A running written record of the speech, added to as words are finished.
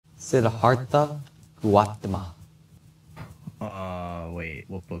Siddhartha Gautama. Wait,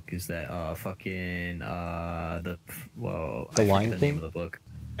 what book is that? Well, The I forget Lion the name King? of the book.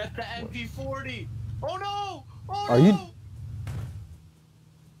 Get the MP40! Oh no! Oh Are no! you?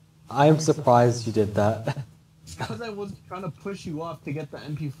 I am surprised you did that. Because I was trying to push you off to get the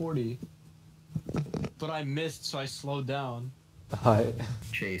MP40. But I missed, so I slowed down. Hi.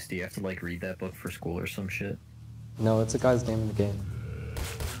 Chase, do you have to like read that book for school or some shit? No, it's a guy's name in the game.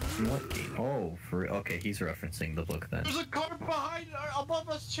 What game? Oh, okay, he's referencing the book then. There's a car behind, above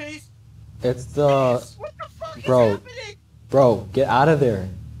us, Chase! It's the... Chase, what the fuck Bro. is happening? Bro, get out of there.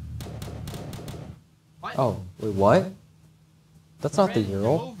 What? Oh, wait, what? That's not the Ran him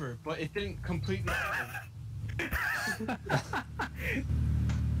Ural. over, but it didn't completely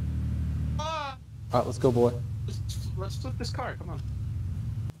Ah! Alright, let's go, boy. Let's flip this car, come on.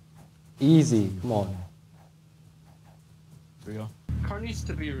 Easy, come on. Here we go. Car needs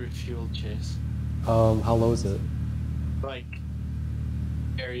to be refueled, Chase. How low is it? Like,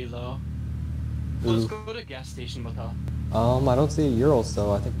 very low. Ooh. Let's go to a gas station, Mata. I don't see a Ural,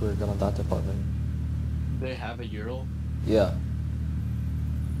 so I think we're going to that department. They have a Ural. Yeah.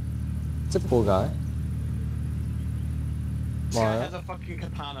 It's a cool guy. This guy Mario. has a fucking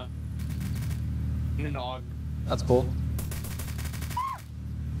katana. And an AUG. That's cool.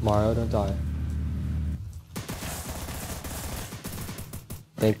 Mario, don't die.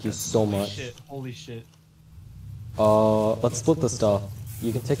 Thank you so Holy much. shit, holy shit. Let's split the stuff.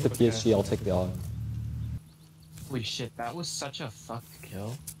 You can take the Okay. PSG, I'll take the AUG. Holy shit, that was such a fucked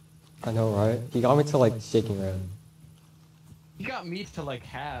kill. I know, right? He got me to like shaking red. He got me to like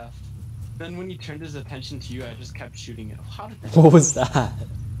half. Then when he turned his attention to you, I just kept shooting it. How did that? What was that? I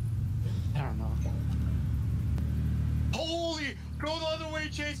don't know. Holy! Go the other way,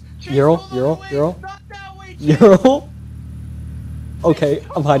 Chase! Chase, Ural, go the Ural, other way! Ural. Not that way, Chase! Ural? Okay,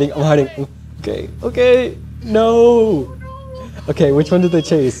 I'm hiding, I'm hiding. Okay, okay. No! Okay, which one did they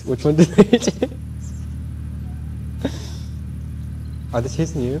chase? Which one did they chase? Are they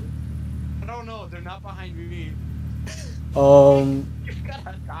chasing you? I don't know, they're not behind me. Um, You're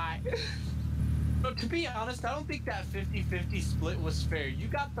gonna die. But to be honest, I don't think that 50-50 split was fair. You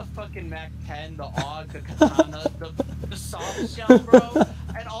got the fucking MAC-10, the AUG, the katana, the soft shell, bro,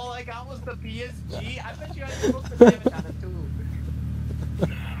 and all I got was the PSG. I bet you had to book the damage on it too.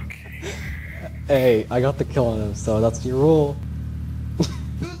 Okay. hey, I got the kill on him, so that's your rule. Okay.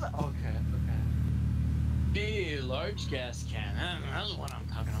 The large gas cannon, that's what I'm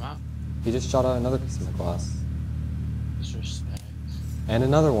talking about. He just shot out another piece of my glass. Disrespect. And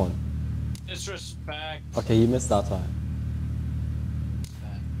another one. Disrespect. Okay, he missed that time.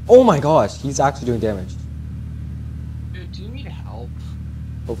 Oh my gosh, he's actually doing damage. Dude, do you need help?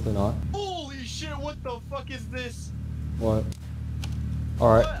 Hopefully not. Holy shit, what the fuck is this? What?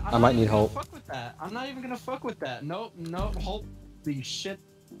 Alright, What? I might need help. Fuck with that. I'm not even gonna fuck with that. Nope, holy shit.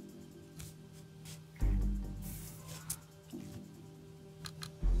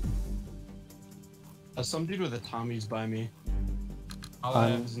 Some dude with a Tommy's by me. All I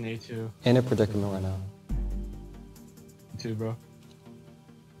have is an A2. In a predicament right now. A2, bro.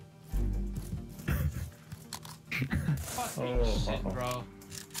 Fucking shit, bro.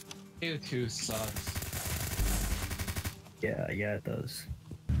 A2 sucks. Yeah, it does.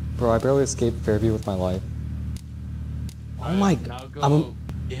 Bro, I barely escaped Fairview with my life. Oh my Now god. go.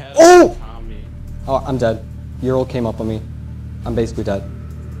 He has Oh! a Tommy. Oh, I'm dead. Ural came up on me. I'm basically dead.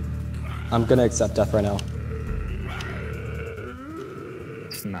 I'm gonna accept death right now.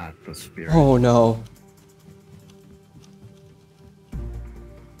 It's not the spirit. Oh no.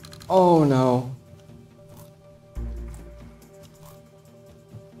 Oh no.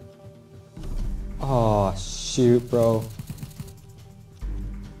 Oh shoot, bro.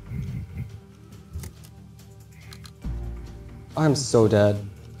 I'm so dead.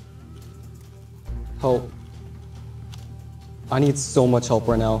 Help. I need so much help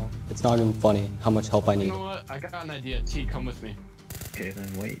right now. It's not even funny how much help I You need. know what? I got an idea. T, come with me. Okay, then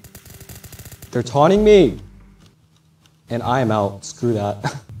wait. They're taunting me! And I am out. Screw that.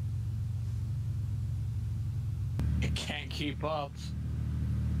 I can't keep up.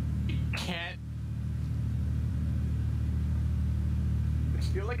 You can't. I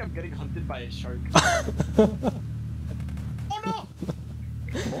feel like I'm getting hunted by a shark. Oh no!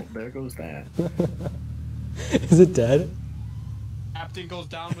 Oh, there goes that. Is it dead? Captain goes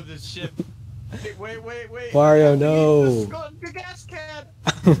down with his ship. Wait. Mario, Captain, no. The gas can!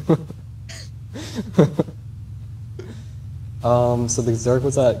 So the Zerg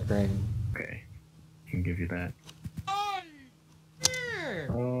was at Grain. Okay, can give you that.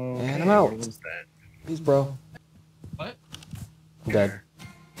 And I'm out. Where was that? Peace, bro. What? I'm dead.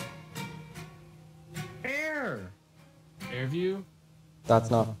 Fairview? That's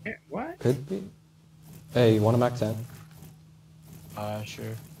not. What? Could be. Hey, you want a Mac 10? Sure.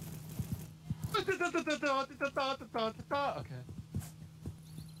 Okay.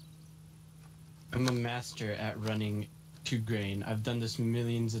 I'm a master at running to grain. I've done this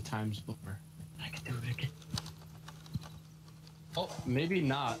millions of times before. I can do it again. Oh, maybe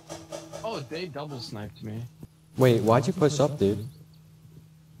not. Oh, they double sniped me. Wait, why'd you push up, dude?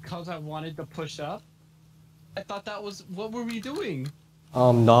 Because I wanted to push up? I thought that was... What were we doing?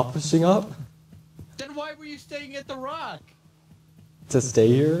 Not pushing up? Then why were you staying at the rock? To stay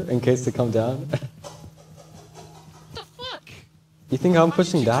here in case they come down? What the fuck? You think I'm Why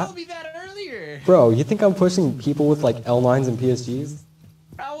pushing didn't you that? tell me that earlier? Bro, you think I'm pushing people with like L9s and PSGs?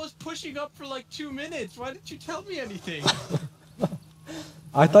 I was pushing up for like 2 minutes. Why didn't you tell me anything?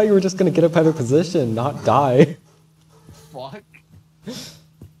 I thought you were just gonna get a better position, not die. Fuck.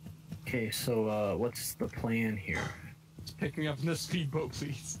 Okay, so what's the plan here? Just pick me up in the speedboat,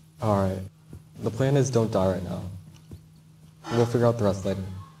 please. Alright. The plan is don't die right now. We'll figure out the rest later.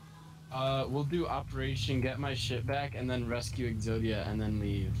 We'll do operation, get my shit back, and then rescue Exodia, and then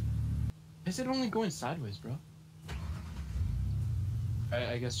leave. Is it only going sideways, bro?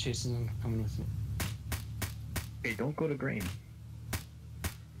 I guess Chase isn't coming with me. Hey, don't go to grain.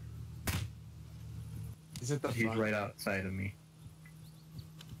 Is it the He's front? right outside of me.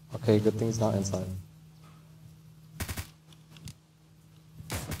 Okay, good thing he's not inside.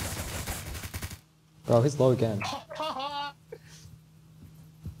 Bro, he's low again.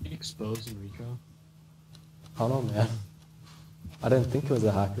 Exposed Enrico. I don't know, man. I didn't think he was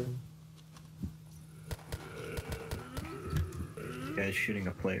a hacker. You guys shooting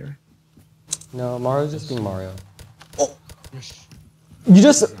a player? No, Mario's just being Mario. Oh! You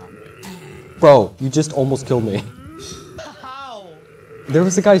just... Bro, you just almost killed me. How? There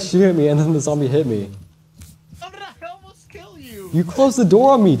was a guy shooting at me and then the zombie hit me. How did I almost kill you? You closed the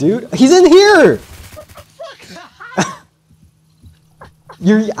door on me, dude. He's in here!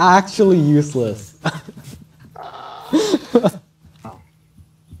 You're actually useless. The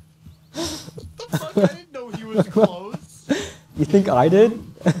fuck? I didn't know he was close. You think I did?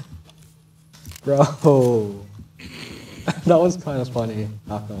 Bro. That was kind of funny,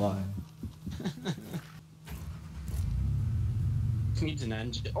 not gonna lie. Needs an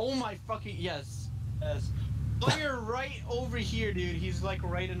engine. Oh my fucking yes. Yes. Player right over here, dude. He's like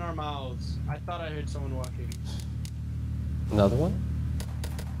right in our mouths. I thought I heard someone walking. Another one?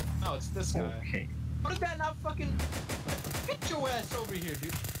 No, it's this guy. Okay. How did that not fucking get your ass over here,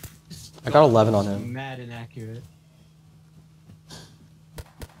 dude? I got 11 on him. Mad inaccurate.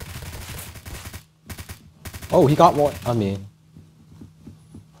 Oh, he got one on me.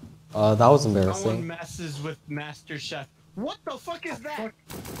 That was No one embarrassing. messes with Master Chef. What the fuck is that?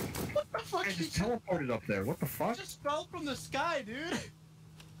 What the fuck? I just teleported up there. What the fuck? Just fell from the sky, dude.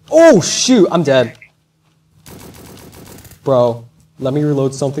 Oh, shoot, I'm dead. Bro, let me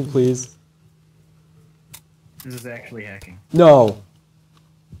reload something, please. This is actually hacking. No.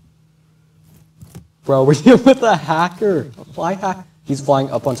 Bro, we're dealing with a hacker. A fly hack. He's flying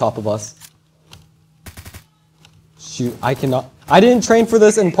up on top of us. Shoot, I cannot. I didn't train for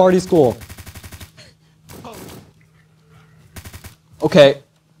this in party school. Oh, Okay.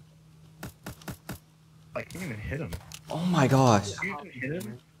 I can't even hit him. Oh my gosh. You even hit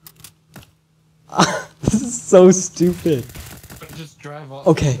him? This is so stupid. just drive off.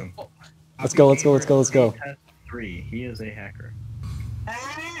 Okay. Let's go, let's go, let's go, let's go. Test 3. He is a hacker.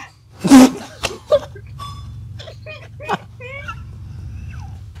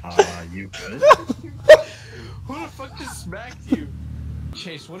 You good? Who the fuck just smacked you?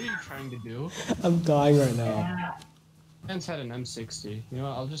 Chase, what are you trying to do? I'm dying right now. Man's had an M60. You know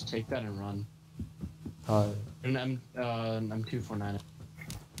what? I'll just take that and run. Alright, An M249.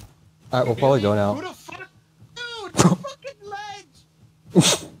 we'll probably go Who now. the fuck? Dude, the fucking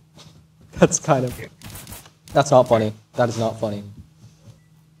ledge! That's kind of... That's not funny. That is not funny.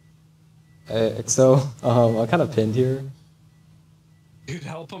 So, I'm kind of pinned here. Dude,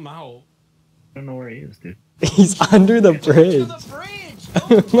 help him out. I don't know where he is, dude. He's under the To bridge. the bridge! Go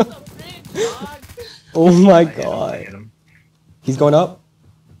to the bridge, dog! Oh my I hit him, I god. hit him. He's going up.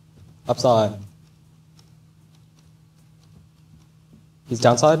 Upside. He's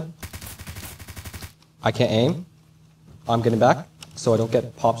downside. I can't aim. I'm getting back, so I don't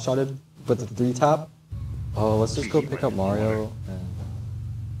get pop shotted with the 3-tap. Oh, let's just go pick up Mario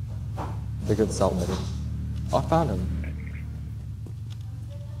and figure this out later. Oh, I found him.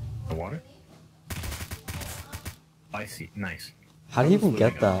 The water? I see. Nice. How do you even I was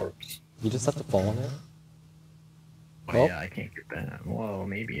get looting a that? corpse. You just have to fall on it? Oh, Well- yeah, I can't get that. Well,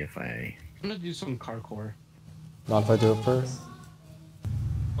 maybe if I... I'm gonna do some parkour. Not if I do it first.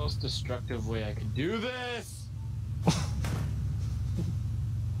 Most destructive way I could do this.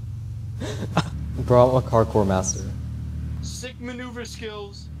 Bro, I'm a hardcore master. Sick maneuver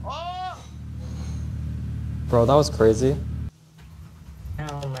skills. Oh! Bro, that was crazy.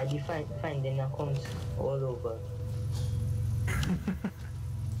 I be finding accounts all over.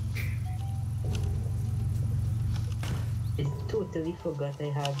 I totally forgot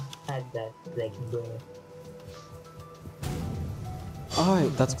I had that, like, bro.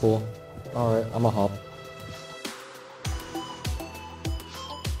 Alright, that's cool. Alright, I'm a hop.